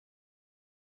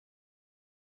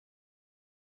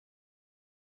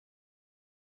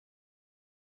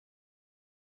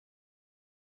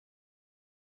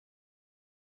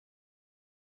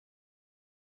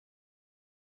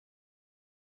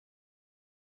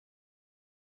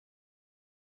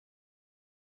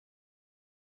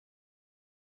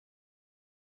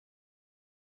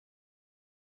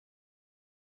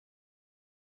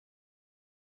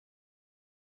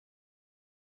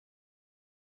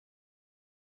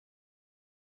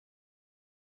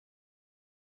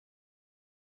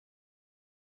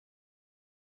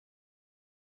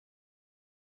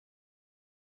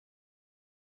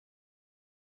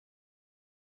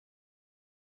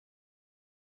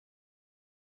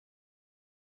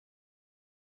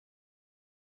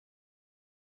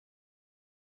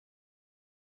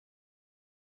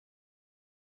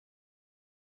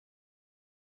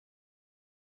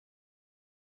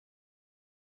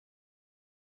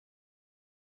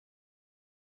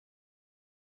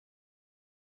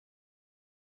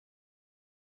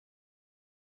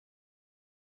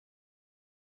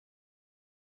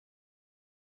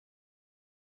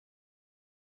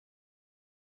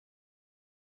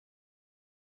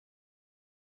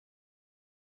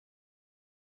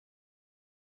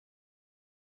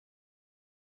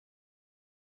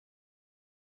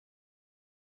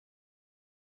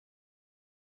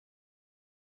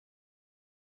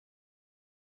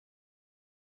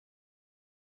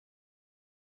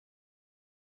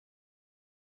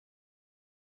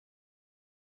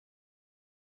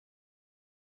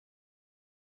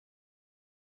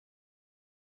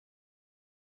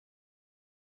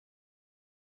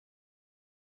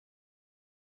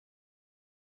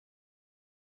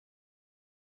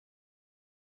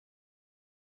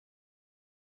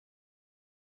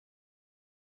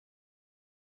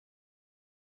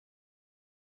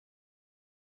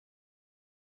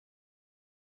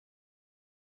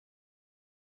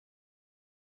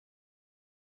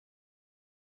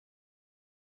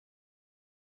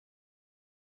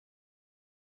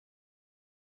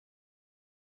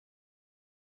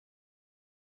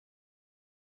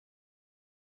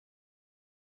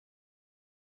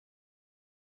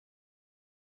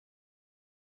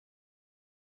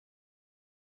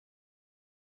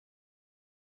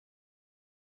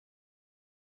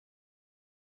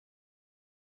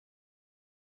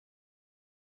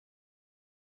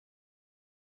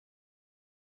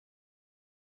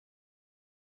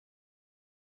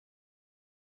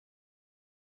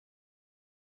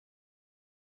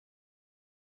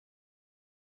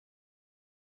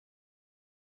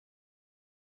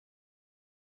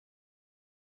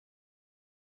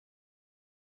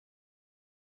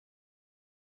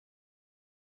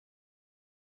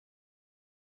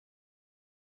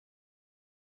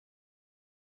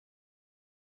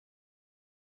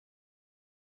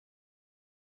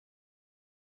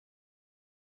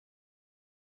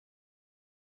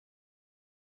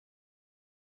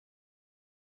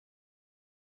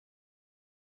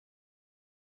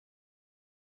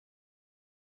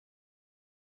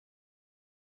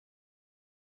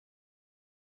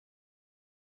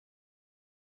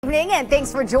evening and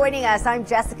thanks for joining us. I'm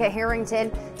Jessica Harrington.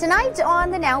 Tonight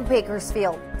on the Now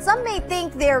Bakersfield. Some may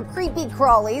think they're creepy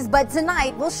crawlies, but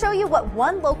tonight we'll show you what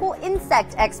one local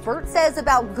insect expert says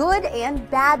about good and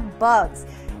bad bugs.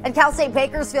 And Cal State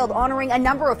Bakersfield honoring a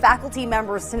number of faculty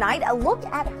members tonight. A look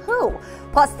at who.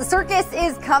 Plus, the circus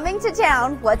is coming to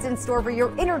town. What's in store for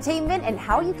your entertainment and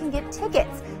how you can get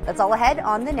tickets. That's all ahead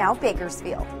on the Now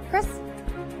Bakersfield. Chris?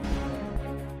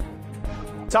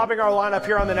 Topping our lineup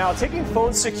here on the Now, taking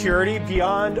phone security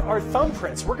beyond our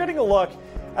thumbprints. We're getting a look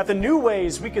at the new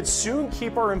ways we could soon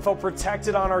keep our info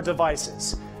protected on our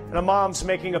devices. And a mom's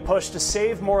making a push to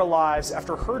save more lives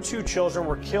after her 2 children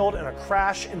were killed in a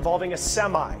crash involving a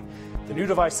semi. The new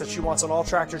device that she wants on all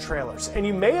tractor trailers. And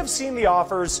you may have seen the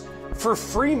offers for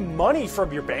free money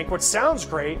from your bank, which sounds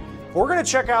great. We're going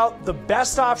to check out the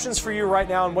best options for you right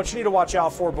now and what you need to watch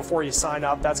out for before you sign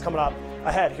up. That's coming up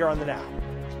ahead here on the Now.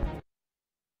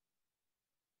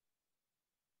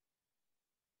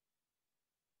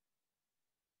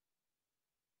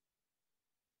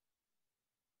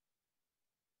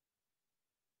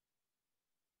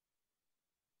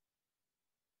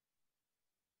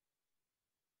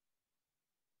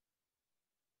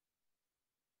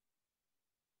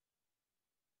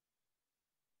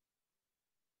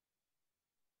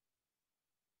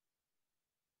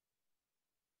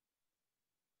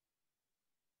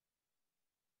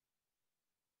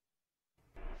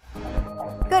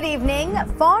 Good evening.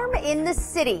 Farm in the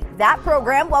City. That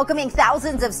program welcoming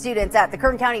thousands of students at the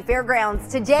Kern County Fairgrounds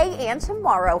today and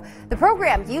tomorrow. The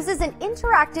program uses an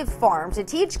interactive farm to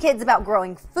teach kids about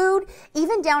growing food,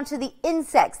 even down to the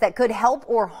insects that could help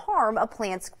or harm a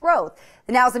plant's growth.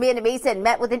 The Now's Amanda Mason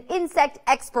met with an insect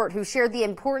expert who shared the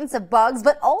importance of bugs,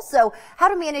 but also how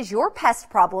to manage your pest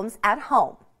problems at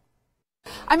home.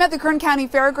 I'm at the Kern County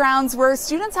Fairgrounds where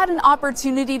students had an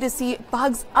opportunity to see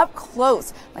bugs up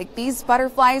close, like these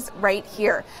butterflies right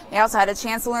here. They also had a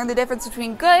chance to learn the difference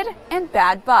between good and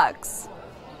bad bugs.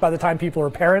 By the time people are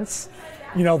parents,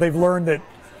 they've learned that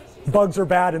bugs are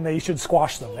bad and they should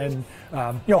squash them. And,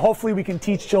 hopefully we can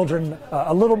teach children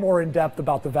a little more in depth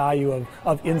about the value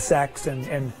of insects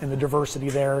and the diversity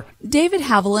there. David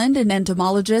Haviland, an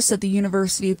entomologist at the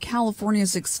University of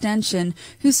California's Extension,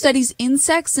 who studies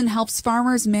insects and helps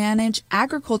farmers manage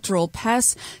agricultural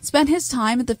pests, spent his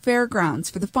time at the fairgrounds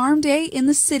for the Farm Day in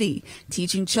the city,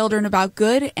 teaching children about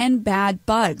good and bad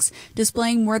bugs,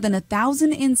 displaying more than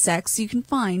 1,000 insects you can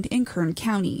find in Kern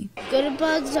County. Good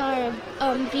bugs are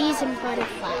bees and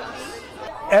butterflies.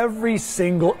 Every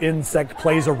single insect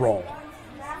plays a role.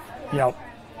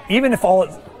 Even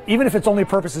if its only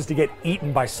purpose is to get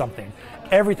eaten by something,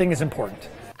 everything is important.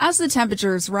 As the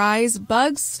temperatures rise,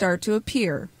 bugs start to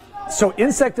appear. So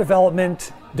insect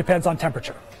development depends on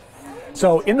temperature.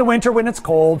 So in the winter when it's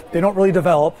cold, they don't really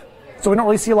develop, so we don't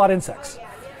really see a lot of insects.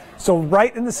 So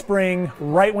right in the spring,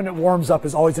 right when it warms up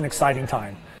is always an exciting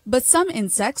time. But some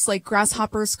insects, like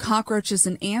grasshoppers, cockroaches,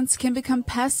 and ants, can become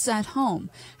pests at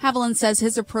home. Haviland says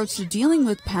his approach to dealing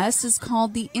with pests is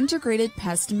called the integrated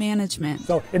pest management.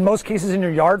 So in most cases in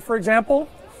your yard, for example,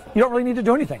 you don't really need to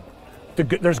do anything.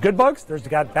 There's good bugs, there's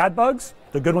bad bugs.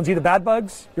 The good ones eat the bad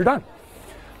bugs, you're done.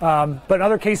 But in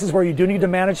other cases where you do need to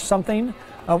manage something,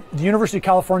 the University of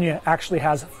California actually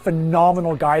has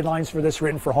phenomenal guidelines for this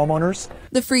written for homeowners.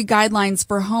 The free guidelines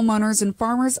for homeowners and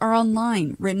farmers are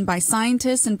online, written by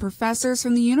scientists and professors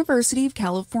from the University of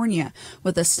California,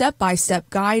 with a step-by-step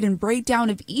guide and breakdown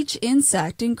of each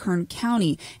insect in Kern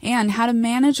County and how to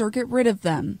manage or get rid of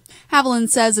them. Haviland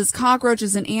says as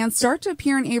cockroaches and ants start to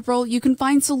appear in April, you can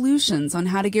find solutions on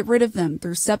how to get rid of them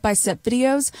through step-by-step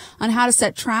videos on how to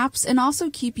set traps and also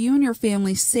keep you and your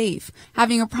family safe.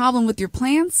 Having a problem with your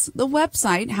plants? The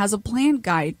website has a plant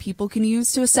guide people can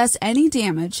use to assess any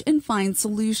damage and find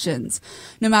solutions.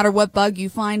 No matter what bug you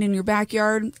find in your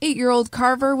backyard, 8-year-old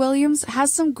Carver Williams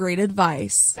has some great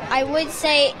advice. I would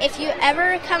say if you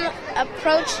ever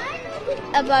approach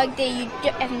a bug that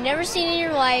you have never seen in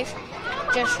your life,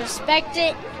 just respect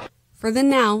it. For the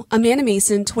Now, Amanda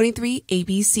Mason, 23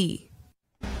 ABC.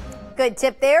 Good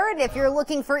tip there. And if you're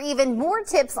looking for even more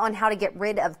tips on how to get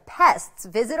rid of pests,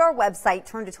 visit our website,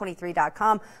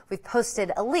 turn23.com. We've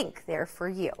posted a link there for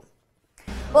you.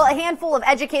 Well, a handful of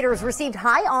educators received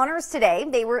high honors today.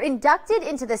 They were inducted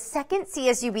into the 2nd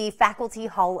CSUB Faculty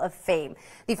Hall of Fame.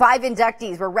 The 5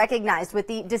 inductees were recognized with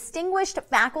the Distinguished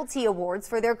Faculty Awards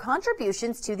for their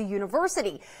contributions to the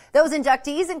university. Those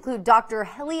inductees include Dr.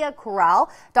 Helia Corral,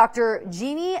 Dr.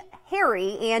 Jeannie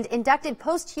Harry, and inducted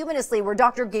posthumously were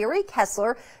Dr. Gary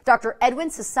Kessler, Dr. Edwin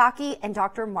Sasaki, and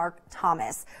Dr. Mark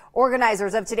Thomas.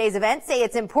 Organizers of today's event say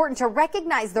it's important to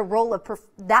recognize the role of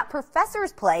that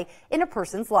professors play in a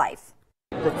person's life.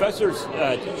 Professors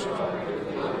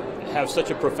have such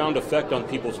a profound effect on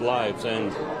people's lives,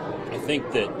 and I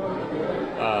think that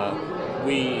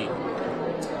we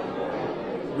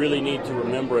really need to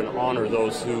remember and honor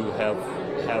those who have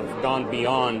gone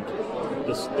beyond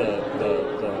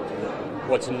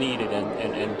what's needed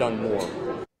and done more.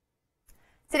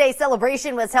 Today's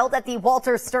celebration was held at the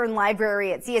Walter Stern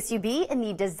Library at CSUB in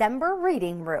the December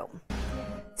Reading Room.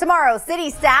 Tomorrow, city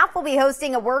staff will be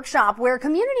hosting a workshop where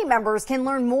community members can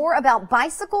learn more about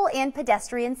bicycle and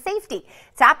pedestrian safety.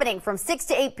 It's happening from 6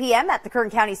 to 8 p.m. at the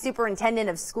Kern County Superintendent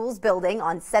of Schools building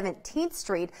on 17th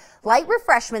Street. Light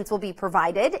refreshments will be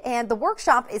provided, and the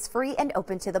workshop is free and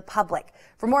open to the public.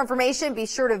 For more information, be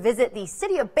sure to visit the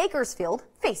City of Bakersfield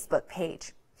Facebook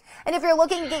page. And if you're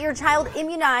looking to get your child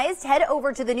immunized, head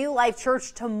over to the New Life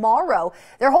Church tomorrow.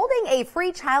 They're holding a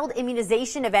free child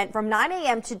immunization event from 9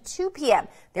 a.m. to 2 p.m.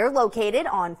 They're located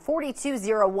on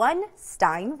 4201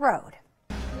 Stein Road.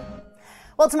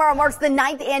 Well, tomorrow marks the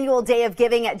 9th annual Day of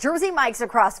Giving at Jersey Mike's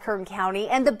across Kern County.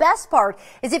 And the best part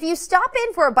is if you stop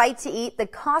in for a bite to eat, the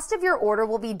cost of your order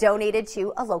will be donated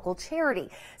to a local charity.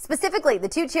 Specifically, the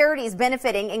two charities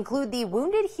benefiting include the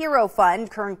Wounded Hero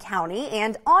Fund, Kern County,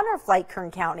 and Honor Flight,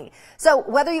 Kern County. So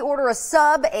whether you order a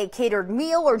sub, a catered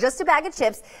meal, or just a bag of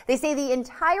chips, they say the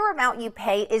entire amount you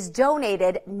pay is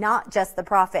donated, not just the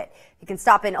profit. You can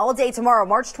stop in all day tomorrow,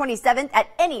 March 27th, at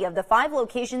any of the 5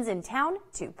 locations in town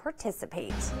to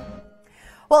participate.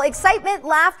 Well, excitement,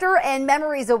 laughter, and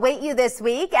memories await you this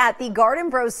week at the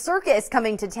Garden Bros Circus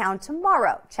coming to town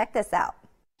tomorrow. Check this out.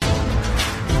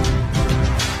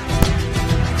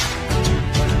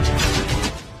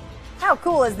 How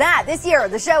cool is that? This year,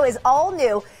 the show is all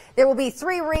new. There will be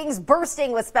 3 rings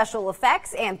bursting with special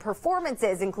effects and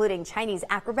performances, including Chinese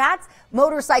acrobats,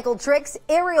 motorcycle tricks,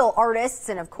 aerial artists,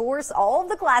 and of course, all of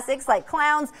the classics like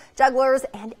clowns, jugglers,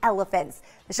 and elephants.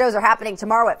 The shows are happening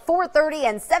tomorrow at 4:30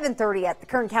 and 7:30 at the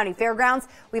Kern County Fairgrounds.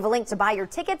 We have a link to buy your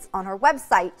tickets on our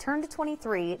website,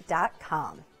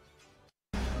 turnto23.com.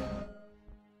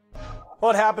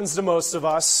 Well, it happens to most of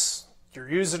us. Your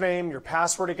username, your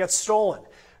password, it gets stolen.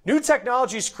 New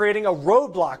technology is creating a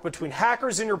roadblock between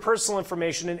hackers and your personal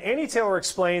information, and Annie Taylor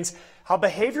explains how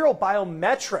behavioral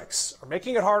biometrics are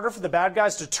making it harder for the bad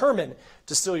guys determined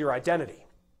to steal your identity.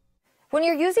 When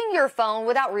you're using your phone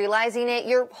without realizing it,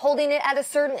 you're holding it at a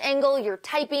certain angle, you're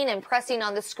typing and pressing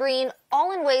on the screen,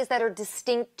 all in ways that are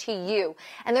distinct to you.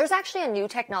 And there's actually a new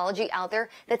technology out there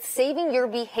that's saving your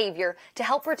behavior to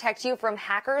help protect you from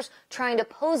hackers trying to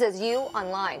pose as you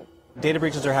online. Data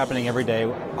breaches are happening every day.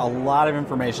 A lot of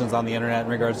information is on the internet in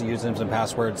regards to usernames and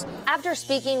passwords. After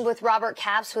speaking with Robert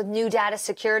Capps with New Data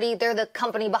Security, they're the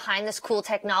company behind this cool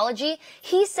technology.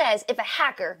 He says if a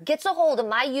hacker gets a hold of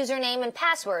my username and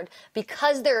password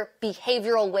because their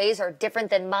behavioral ways are different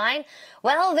than mine,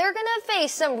 well, they're going to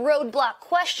face some roadblock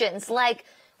questions like,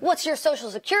 what's your social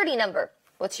security number?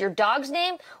 What's your dog's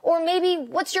name? Or maybe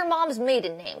what's your mom's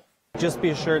maiden name? Just be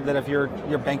assured that if you're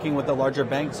banking with the larger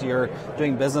banks, you're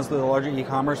doing business with the larger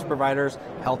e-commerce providers,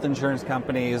 health insurance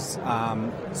companies,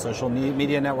 social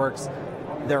media networks,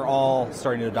 they're all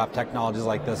starting to adopt technologies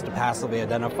like this to passively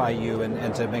identify you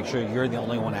and to make sure you're the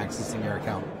only one accessing your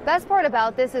account. Best part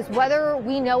about this is whether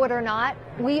we know it or not,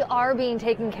 we are being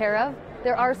taken care of.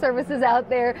 There are services out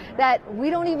there that we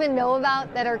don't even know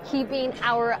about that are keeping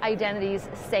our identities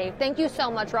safe. Thank you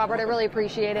so much, Robert. I really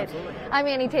appreciate it. Absolutely. I'm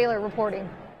Annie Taylor reporting.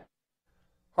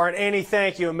 All right, Annie,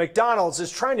 thank you. And McDonald's is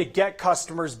trying to get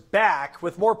customers back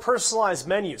with more personalized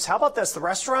menus. How about this? The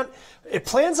restaurant, it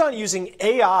plans on using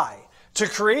AI to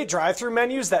create drive-through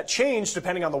menus that change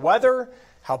depending on the weather,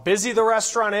 how busy the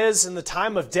restaurant is, and the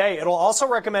time of day. It'll also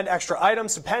recommend extra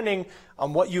items depending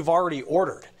on what you've already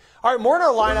ordered. All right, more in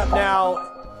our lineup now.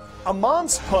 A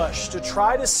mom's push to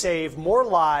try to save more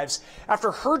lives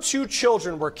after her 2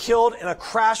 children were killed in a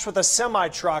crash with a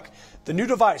semi-truck. The new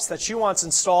device that she wants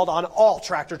installed on all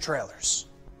tractor trailers.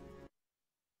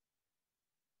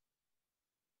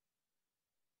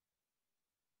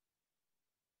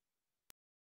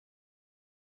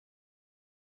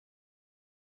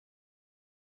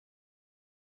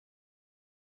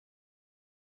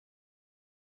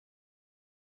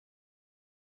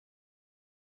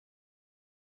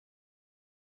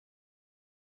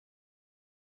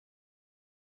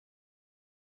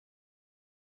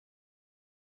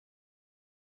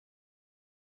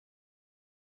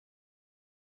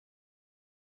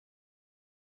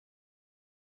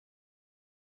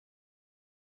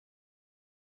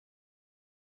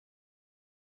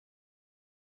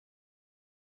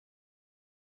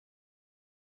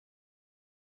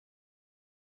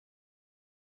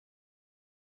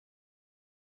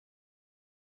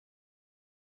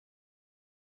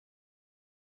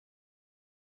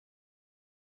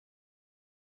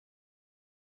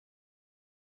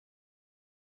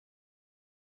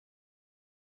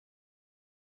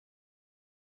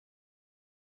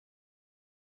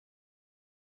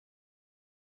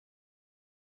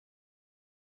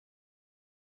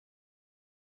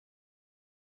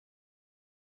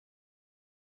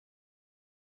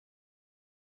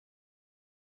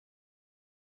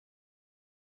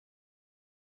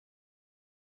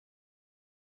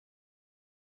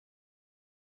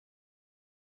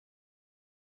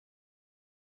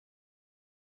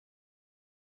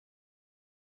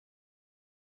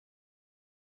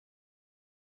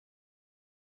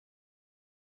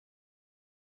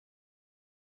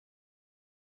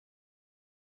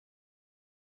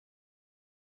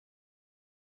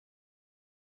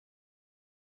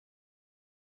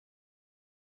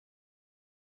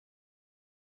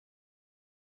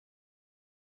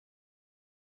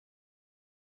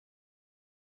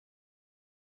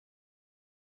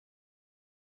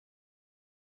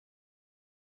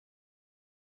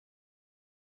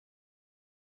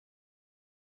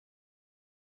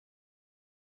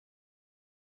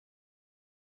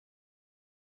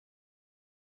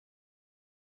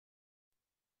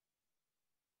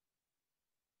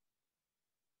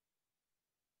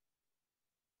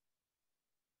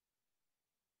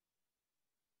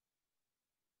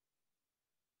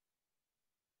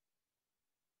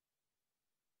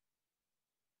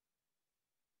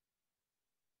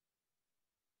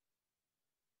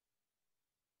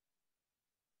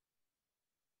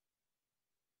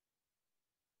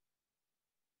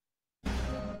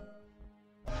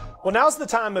 Well, now's the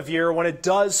time of year when it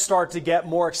does start to get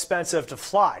more expensive to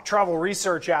fly. Travel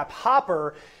research app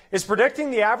Hopper is predicting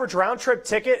the average round-trip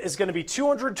ticket is going to be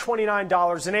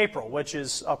 $229 in April, which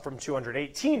is up from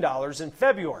 $218 in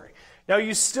February. Now,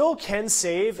 you still can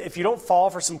save if you don't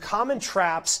fall for some common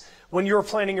traps when you're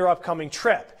planning your upcoming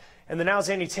trip. And the Now's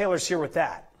Andy Taylor's here with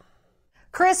that.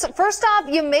 Chris, first off,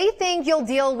 you may think you'll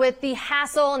deal with the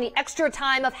hassle and the extra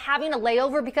time of having a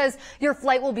layover because your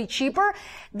flight will be cheaper.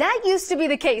 That used to be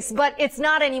the case, but it's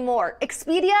not anymore.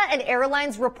 Expedia and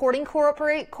Airlines Reporting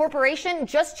Corporation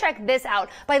just checked this out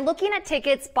by looking at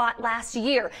tickets bought last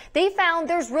year. They found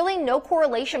there's really no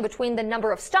correlation between the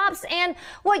number of stops and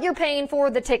what you're paying for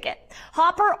the ticket.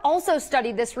 Hopper also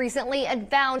studied this recently and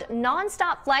found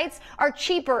nonstop flights are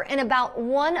cheaper in about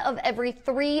 1 of every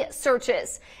 3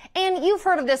 searches. And you've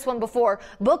heard of this one before.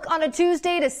 Book on a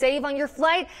Tuesday to save on your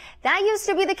flight. That used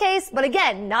to be the case, but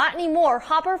again, not anymore.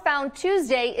 Hopper found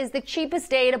Tuesday is the cheapest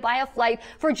day to buy a flight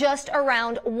for just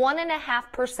around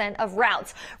 1.5% of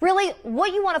routes. Really,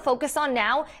 what you want to focus on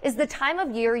now is the time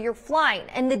of year you're flying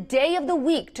and the day of the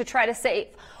week to try to save.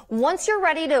 Once you're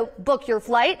ready to book your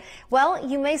flight, well,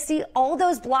 you may see all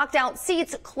those blocked out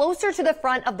seats closer to the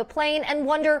front of the plane and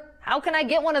wonder, how can I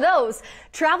get one of those?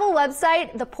 Travel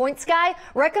website The Points Guy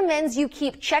recommends you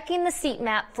keep checking the seat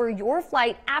map for your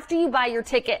flight after you buy your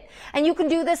ticket. And you can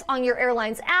do this on your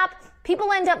airline's app.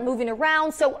 People end up moving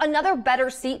around, so another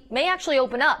better seat may actually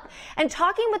open up. And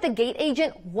talking with the gate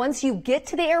agent once you get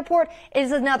to the airport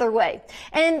is another way.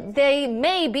 And they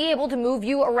may be able to move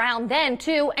you around then,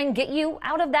 too, and get you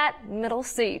out of that middle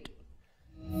seat.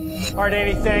 All right,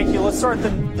 Annie, thank you. Let's start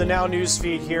the Now News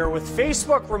feed here with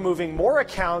Facebook removing more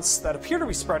accounts that appear to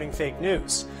be spreading fake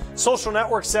news. Social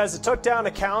Network says it took down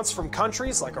accounts from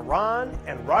countries like Iran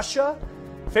and Russia.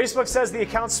 Facebook says the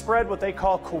accounts spread what they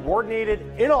call coordinated,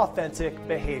 inauthentic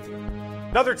behavior.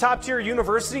 Another top-tier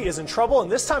university is in trouble,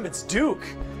 and this time it's Duke.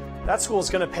 That school is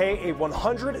going to pay a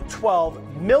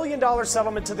 $112 million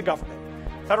settlement to the government.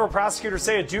 Federal prosecutors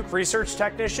say a Duke research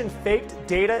technician faked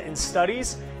data in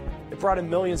studies. It brought in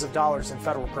millions of dollars in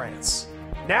federal grants.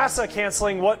 NASA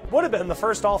canceling what would have been the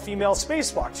first all-female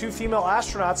spacewalk. 2 female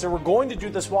astronauts that were going to do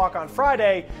this walk on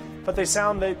Friday, but they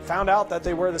found out that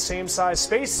they wear the same size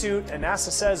spacesuit, and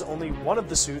NASA says only one of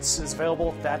the suits is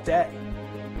available that day.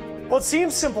 Well, it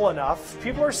seems simple enough.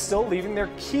 People are still leaving their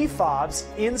key fobs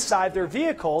inside their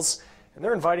vehicles, and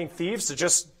they're inviting thieves to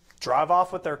just drive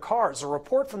off with their cars. A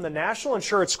report from the National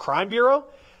Insurance Crime Bureau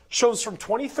shows from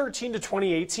 2013 to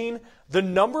 2018, the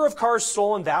number of cars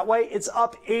stolen that way, it's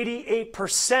up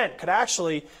 88%. Could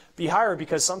actually be higher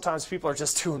because sometimes people are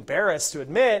just too embarrassed to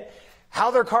admit how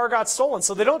their car got stolen,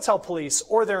 so they don't tell police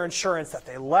or their insurance that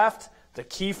they left the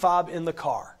key fob in the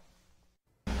car.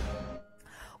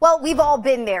 Well, we've all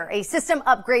been there. A system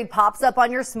upgrade pops up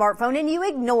on your smartphone and you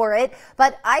ignore it,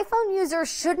 but iPhone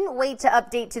users shouldn't wait to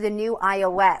update to the new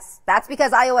iOS. That's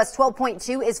because iOS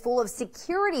 12.2 is full of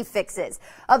security fixes.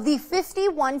 Of the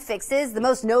 51 fixes, the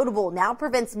most notable now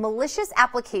prevents malicious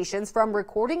applications from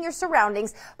recording your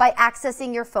surroundings by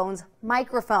accessing your phone's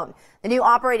microphone. The new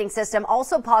operating system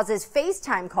also pauses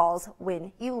FaceTime calls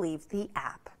when you leave the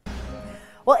app.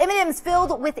 Well, M&M's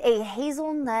filled with a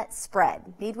hazelnut spread.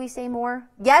 Need we say more?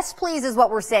 Yes, please is what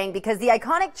we're saying, because the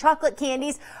iconic chocolate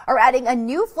candies are adding a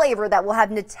new flavor that will have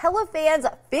Nutella fans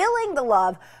feeling the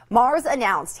love. Mars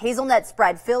announced hazelnut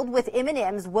spread filled with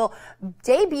M&M's will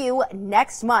debut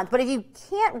next month. But if you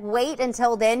can't wait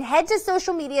until then, head to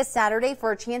social media Saturday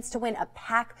for a chance to win a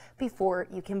pack before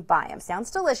you can buy them.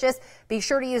 Sounds delicious. Be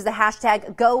sure to use the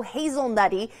hashtag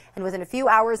 #GoHazelNutty, and within a few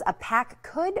hours, a pack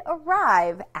could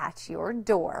arrive at your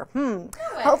door.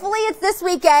 Hopefully it's this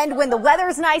weekend when the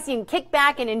weather's nice. You can kick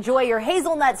back and enjoy your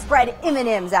hazelnut spread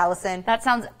M&M's, Allison. That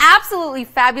sounds absolutely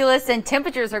fabulous, and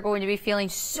temperatures are going to be feeling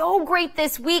so great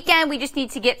this weekend. We just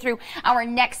need to get through our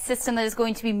next system that is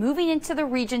going to be moving into the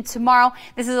region tomorrow.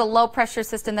 This is a low pressure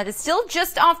system that is still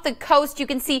just off the coast. You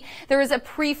can see there is a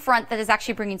pre-front that is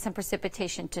actually bringing some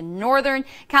precipitation to northern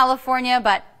California,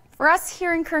 but for us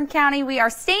here in Kern County, we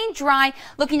are staying dry,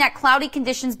 looking at cloudy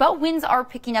conditions, but winds are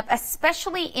picking up,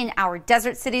 especially in our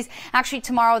desert cities. Actually,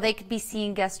 tomorrow they could be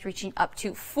seeing gusts reaching up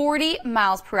to 40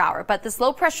 miles per hour. But this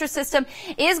low pressure system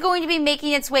is going to be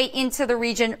making its way into the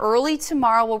region early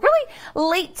tomorrow. Well, really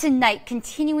late tonight,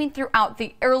 continuing throughout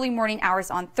the early morning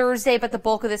hours on Thursday. But the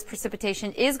bulk of this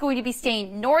precipitation is going to be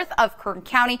staying north of Kern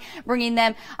County, bringing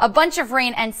them a bunch of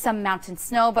rain and some mountain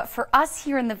snow. But for us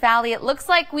here in the valley, it looks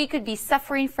like we could be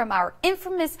suffering from from our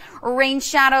infamous rain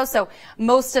shadow. So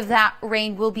most of that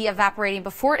rain will be evaporating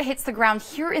before it hits the ground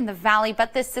here in the valley.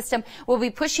 But this system will be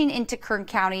pushing into Kern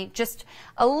County just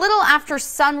a little after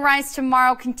sunrise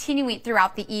tomorrow, continuing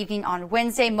throughout the evening on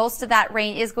Wednesday. Most of that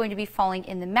rain is going to be falling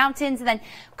in the mountains, and then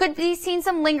could be seeing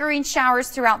some lingering showers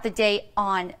throughout the day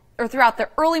throughout the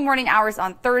early morning hours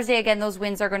on Thursday. Again, those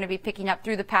winds are going to be picking up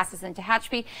through the passes into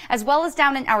Tehachapi, as well as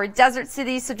down in our desert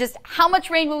cities. So just how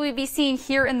much rain will we be seeing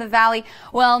here in the valley?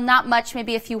 Well, not much,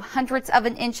 maybe a few hundredths of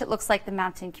an inch. It looks like the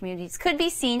mountain communities could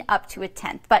be seeing up to a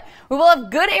tenth. But we will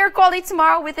have good air quality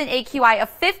tomorrow with an AQI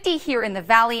of 50 here in the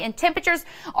valley, and temperatures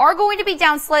are going to be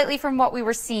down slightly from what we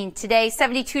were seeing today.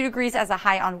 72 degrees as a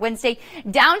high on Wednesday,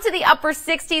 down to the upper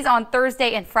 60s on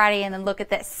Thursday and Friday. And then look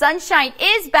at this. Sunshine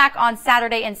is back on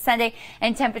Saturday and Sunday,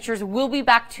 and temperatures will be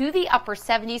back to the upper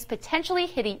 70s, potentially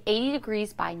hitting 80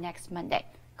 degrees by next Monday.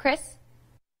 Chris?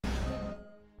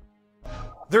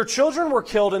 Their children were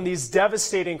killed in these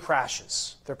devastating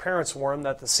crashes. Their parents warned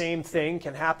that the same thing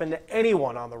can happen to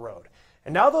anyone on the road.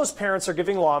 And now those parents are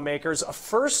giving lawmakers a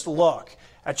first look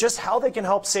at just how they can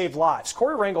help save lives.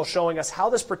 Corey Rangel showing us how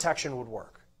this protection would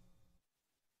work.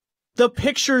 The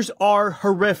pictures are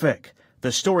horrific.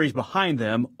 The stories behind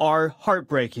them are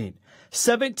heartbreaking.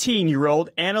 17-year-old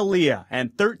Analia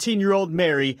and 13-year-old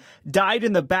Mary died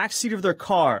in the backseat of their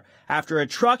car after a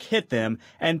truck hit them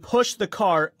and pushed the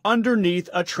car underneath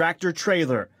a tractor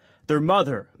trailer. Their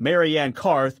mother, Mary Ann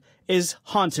Carth, is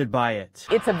haunted by it.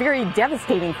 It's a very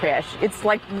devastating crash. It's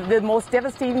like the most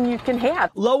devastating you can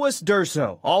have. Lois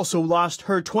Durso also lost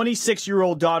her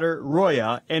 26-year-old daughter,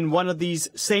 Roya, in one of these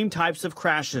same types of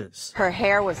crashes. Her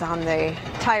hair was on the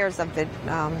tires of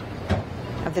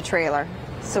the trailer,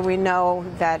 so we know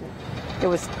that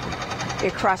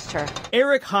it crushed her.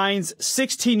 Eric Hines'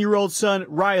 16-year-old son,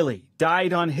 Riley,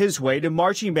 died on his way to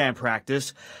marching band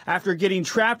practice after getting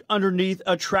trapped underneath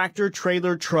a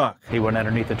tractor-trailer truck. He went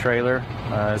underneath the trailer.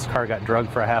 His car got drugged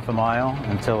for half a mile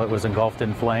until it was engulfed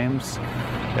in flames,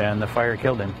 and the fire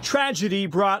killed him. Tragedy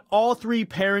brought all three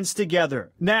parents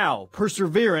together. Now,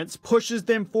 perseverance pushes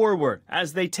them forward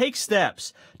as they take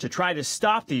steps to try to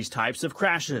stop these types of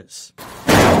crashes.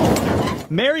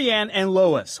 Marianne and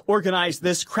Lois organized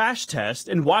this crash test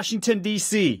in Washington,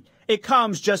 D.C. It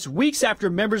comes just weeks after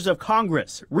members of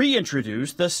Congress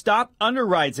reintroduced the Stop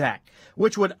Underrides Act,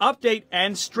 which would update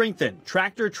and strengthen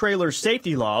tractor-trailer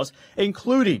safety laws,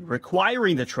 including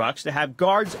requiring the trucks to have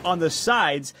guards on the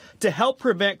sides to help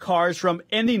prevent cars from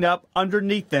ending up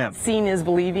underneath them. Seeing is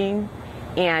believing,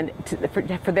 and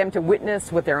for them to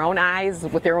witness with their own eyes,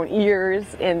 with their own ears,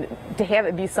 and to have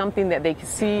it be something that they can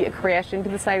see a crash into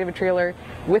the side of a trailer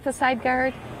with a side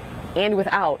guard and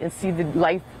without, and see the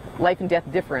life and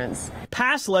death difference.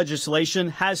 Past legislation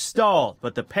has stalled,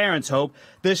 but the parents hope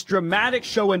this dramatic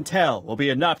show and tell will be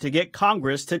enough to get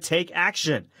Congress to take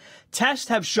action. Tests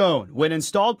have shown when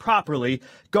installed properly,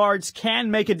 guards can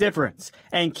make a difference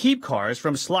and keep cars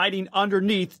from sliding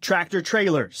underneath tractor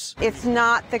trailers. It's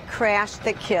not the crash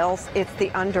that kills, it's the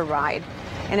underride.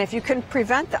 And if you can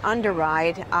prevent the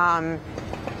underride,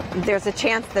 there's a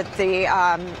chance that the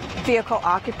vehicle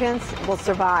occupants will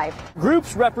survive.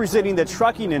 Groups representing the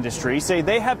trucking industry say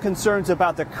they have concerns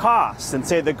about the costs and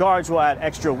say the guards will add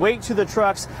extra weight to the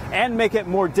trucks and make it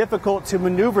more difficult to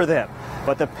maneuver them.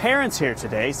 But the parents here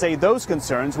today say those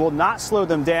concerns will not slow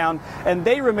them down, and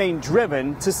they remain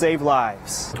driven to save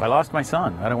lives. I lost my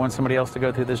son. I don't want somebody else to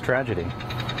go through this tragedy.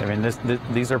 I mean,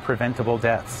 these are preventable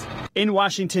deaths. In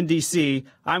Washington, D.C.,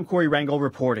 I'm Corey Rangel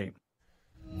reporting.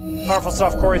 Powerful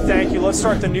stuff, Corey. Thank you. Let's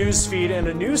start the news feed. And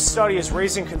a new study is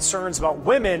raising concerns about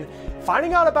women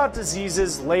finding out about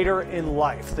diseases later in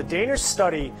life. The Danish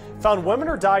study found women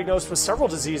are diagnosed with several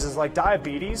diseases like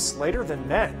diabetes later than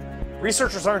men.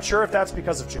 Researchers aren't sure if that's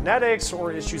because of genetics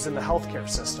or issues in the healthcare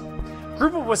system. A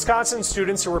group of Wisconsin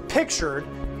students who were pictured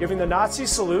giving the Nazi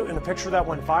salute in a picture that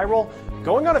went viral,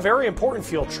 going on a very important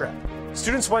field trip.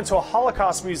 Students went to a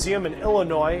Holocaust museum in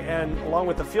Illinois, and along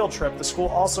with the field trip, the school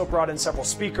also brought in several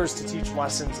speakers to teach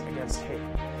lessons against hate.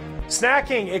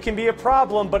 Snacking, it can be a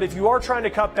problem, but if you are trying to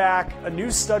cut back, a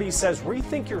new study says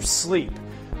rethink your sleep.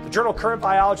 The journal Current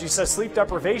Biology says sleep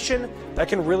deprivation, that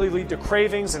can really lead to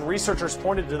cravings, and researchers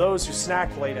pointed to those who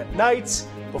snack late at night,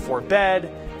 before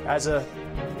bed, as a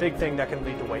big thing that can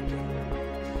lead to weight gain.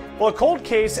 Well, a cold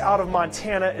case out of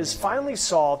Montana is finally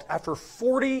solved after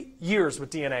 40 years with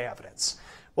DNA evidence.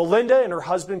 Well, Linda and her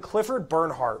husband Clifford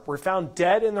Bernhardt were found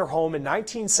dead in their home in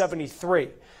 1973.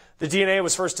 The DNA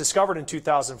was first discovered in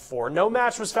 2004. No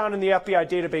match was found in the FBI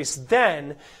database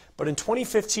then, but in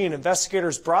 2015,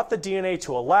 investigators brought the DNA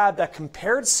to a lab that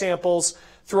compared samples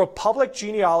through a public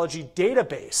genealogy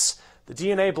database. The The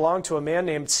DNA belonged to a man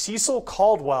named Cecil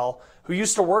Caldwell, who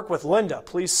used to work with Linda.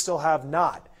 Police still have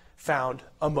not found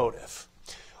a motive.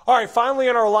 All right, finally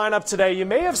in our lineup today, you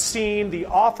may have seen the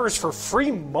offers for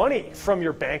free money from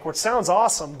your bank, which sounds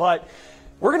awesome, but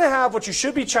we're going to have what you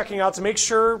should be checking out to make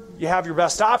sure you have your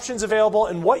best options available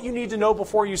and what you need to know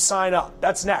before you sign up.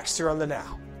 That's next here on The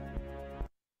Now.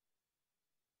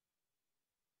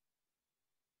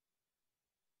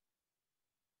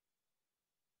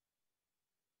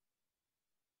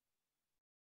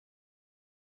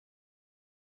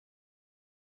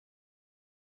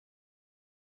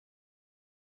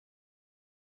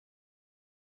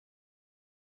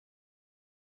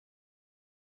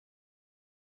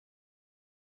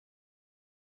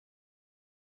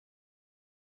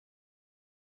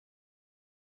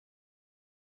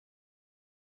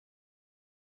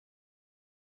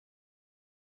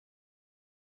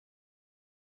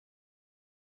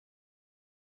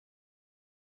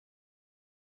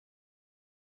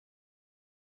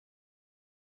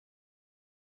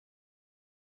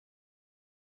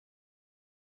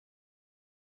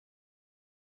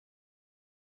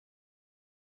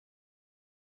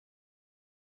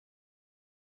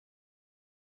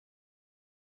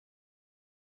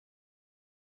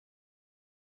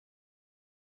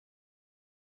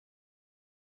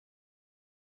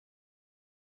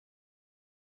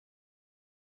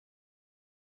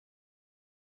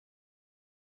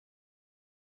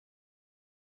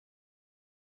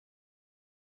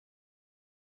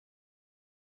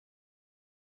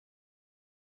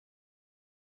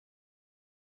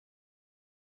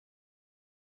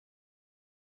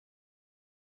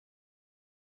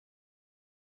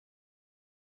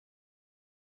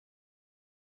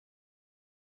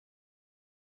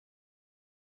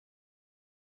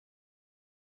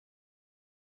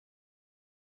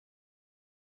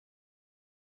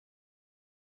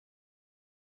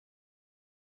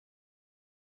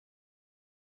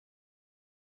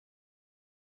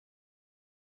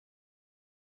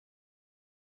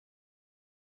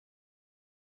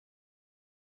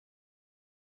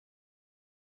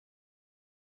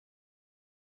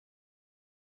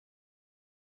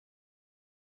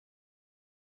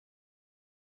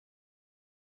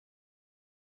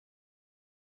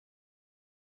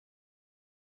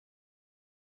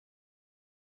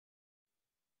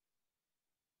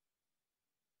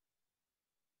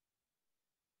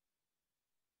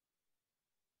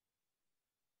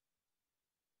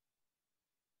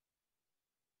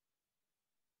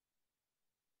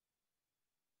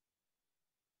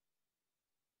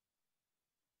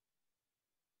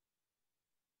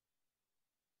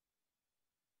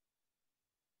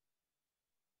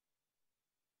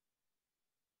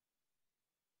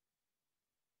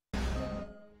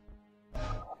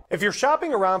 If you're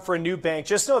shopping around for a new bank,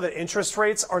 just know that interest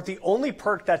rates aren't the only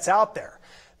perk that's out there.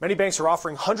 Many banks are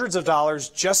offering hundreds of dollars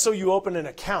just so you open an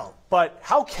account. But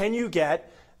how can you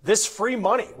get this free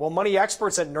money? Well, money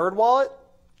experts at NerdWallet,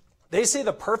 they say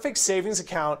the perfect savings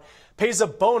account pays a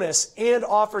bonus and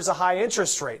offers a high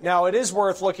interest rate. Now, it is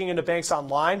worth looking into banks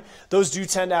online. Those do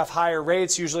tend to have higher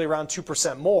rates, usually around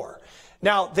 2% more.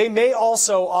 Now, they may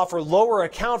also offer lower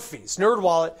account fees.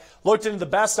 NerdWallet looked into the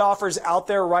best offers out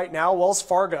there right now. Wells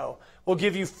Fargo will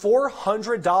give you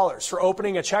 $400 for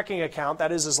opening a checking account.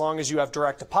 That is as long as you have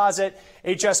direct deposit.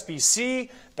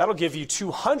 HSBC, that'll give you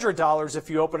 $200 if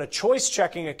you open a choice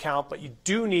checking account, but you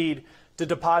do need to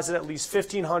deposit at least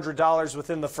 $1,500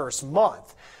 within the first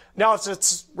month. Now, if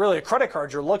it's really a credit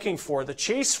card you're looking for, the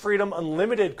Chase Freedom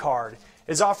Unlimited card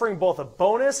is offering both a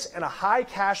bonus and a high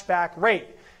cashback rate.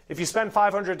 If you spend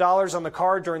 $500 on the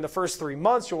card during the first 3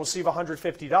 months, you'll receive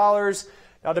 $150.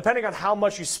 Now, depending on how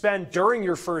much you spend during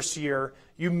your first year,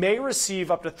 you may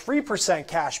receive up to 3%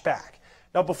 cash back.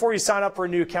 Now, before you sign up for a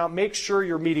new account, make sure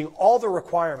you're meeting all the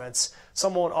requirements.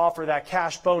 Someone will offer that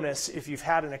cash bonus if you've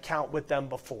had an account with them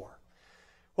before.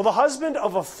 Well, the husband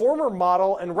of a former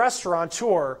model and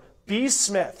restaurateur, B.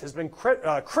 Smith, has been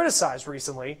criticized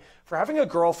recently for having a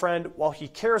girlfriend while he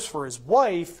cares for his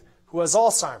wife who has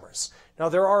Alzheimer's. Now,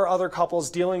 there are other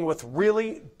couples dealing with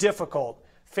really difficult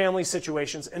family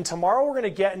situations, and tomorrow we're going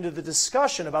to get into the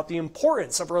discussion about the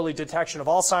importance of early detection of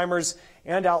Alzheimer's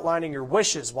and outlining your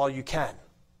wishes while you can.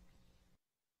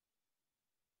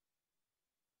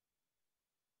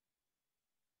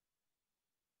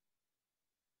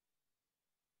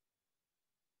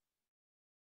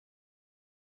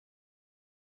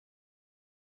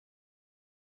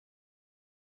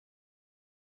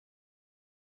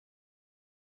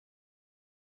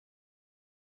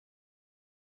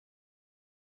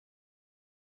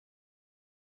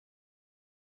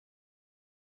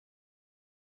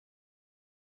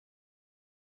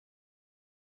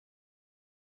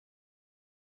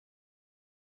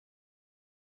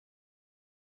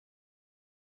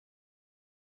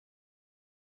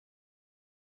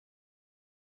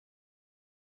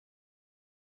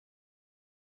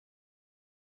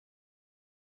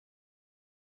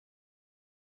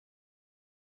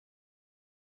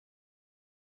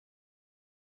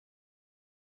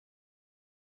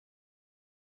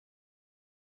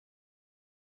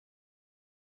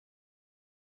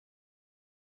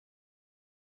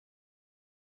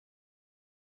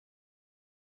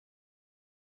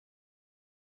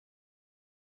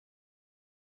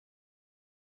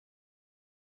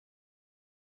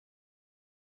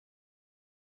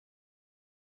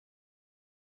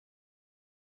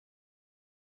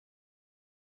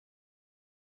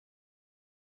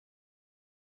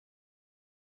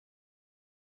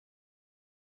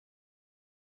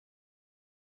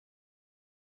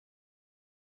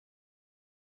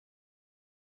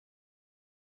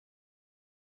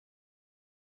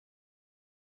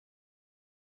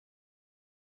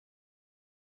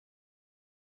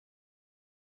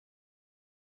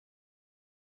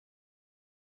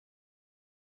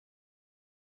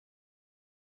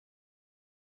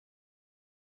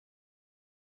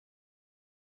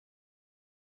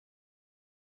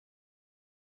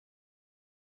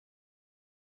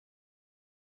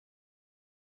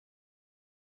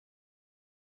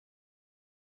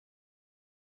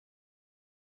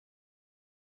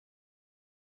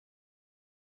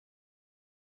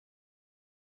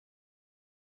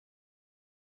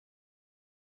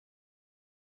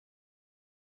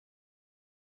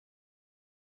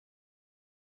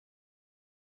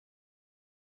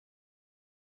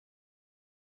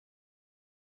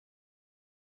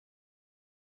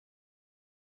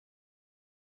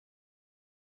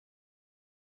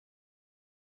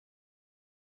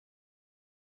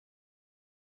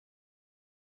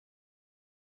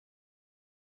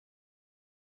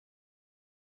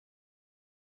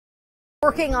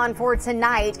 Working on for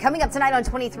tonight. Coming up tonight on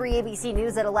 23 ABC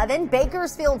News at 11,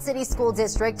 Bakersfield City School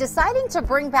District deciding to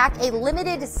bring back a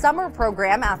limited summer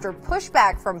program after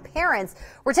pushback from parents.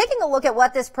 We're taking a look at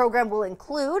what this program will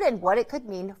include and what it could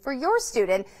mean for your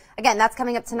student. Again, that's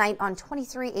coming up tonight on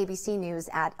 23 ABC News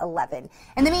at 11.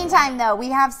 In the meantime, though, we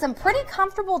have some pretty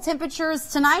comfortable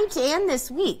temperatures tonight and this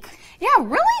week. Yeah,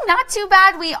 really not too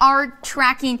bad. We are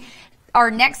tracking our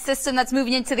next system that's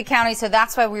moving into the county, so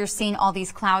that's why we're seeing all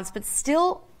these clouds, but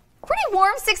still pretty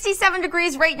warm, 67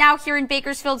 degrees right now here in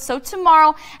Bakersfield. So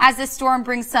tomorrow, as this storm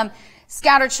brings some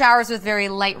scattered showers with very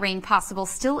light rain possible,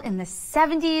 still in the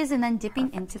 70s and then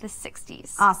dipping into the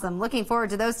 60s. Awesome. Looking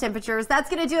forward to those temperatures. That's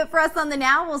going to do it for us on the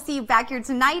Now. We'll see you back here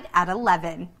tonight at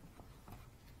 11.